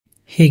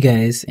Hey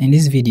guys, in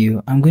this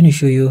video, I'm going to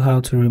show you how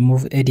to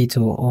remove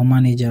editor or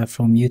manager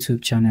from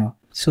YouTube channel.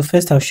 So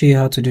first I'll show you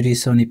how to do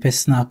this on a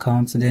personal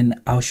account,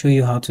 then I'll show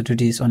you how to do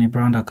this on a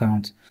brand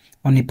account.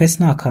 On a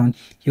personal account,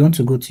 you want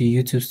to go to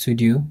YouTube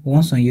Studio.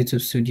 Once on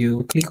YouTube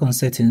Studio, click on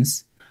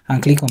settings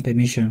and click on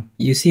permission.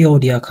 You see all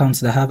the accounts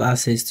that have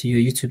access to your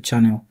YouTube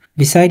channel.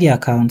 Beside the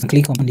account,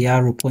 click on the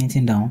arrow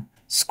pointing down.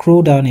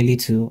 Scroll down a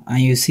little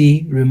and you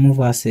see remove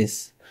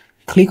access.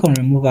 Click on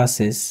remove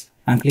access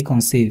and click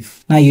on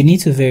save. Now you need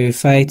to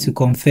verify to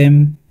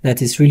confirm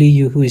that it's really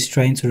you who is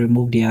trying to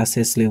remove the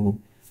access level.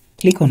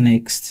 Click on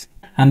next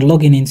and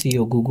log in into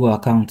your Google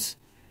account.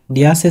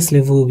 The access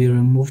level will be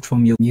removed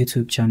from your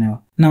YouTube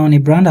channel. Now on a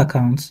brand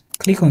account,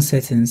 click on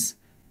settings,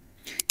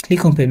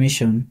 click on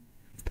permission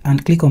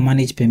and click on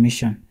manage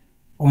permission.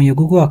 On your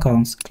Google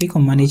account, click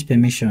on manage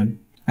permission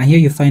and here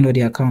you find all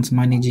the accounts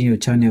managing your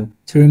channel.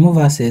 To remove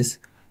access,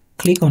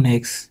 click on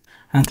X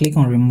and click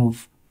on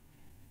remove.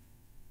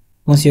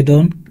 Once you're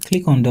done,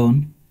 click on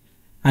done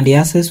and the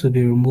access will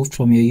be removed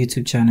from your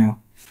YouTube channel.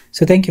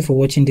 So thank you for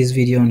watching this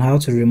video on how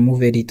to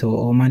remove editor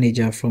or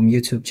manager from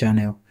YouTube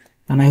channel.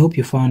 And I hope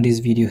you found this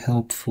video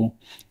helpful.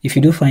 If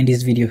you do find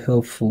this video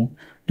helpful,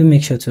 do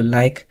make sure to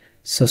like,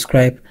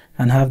 subscribe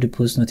and have the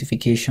post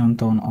notification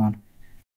turned on.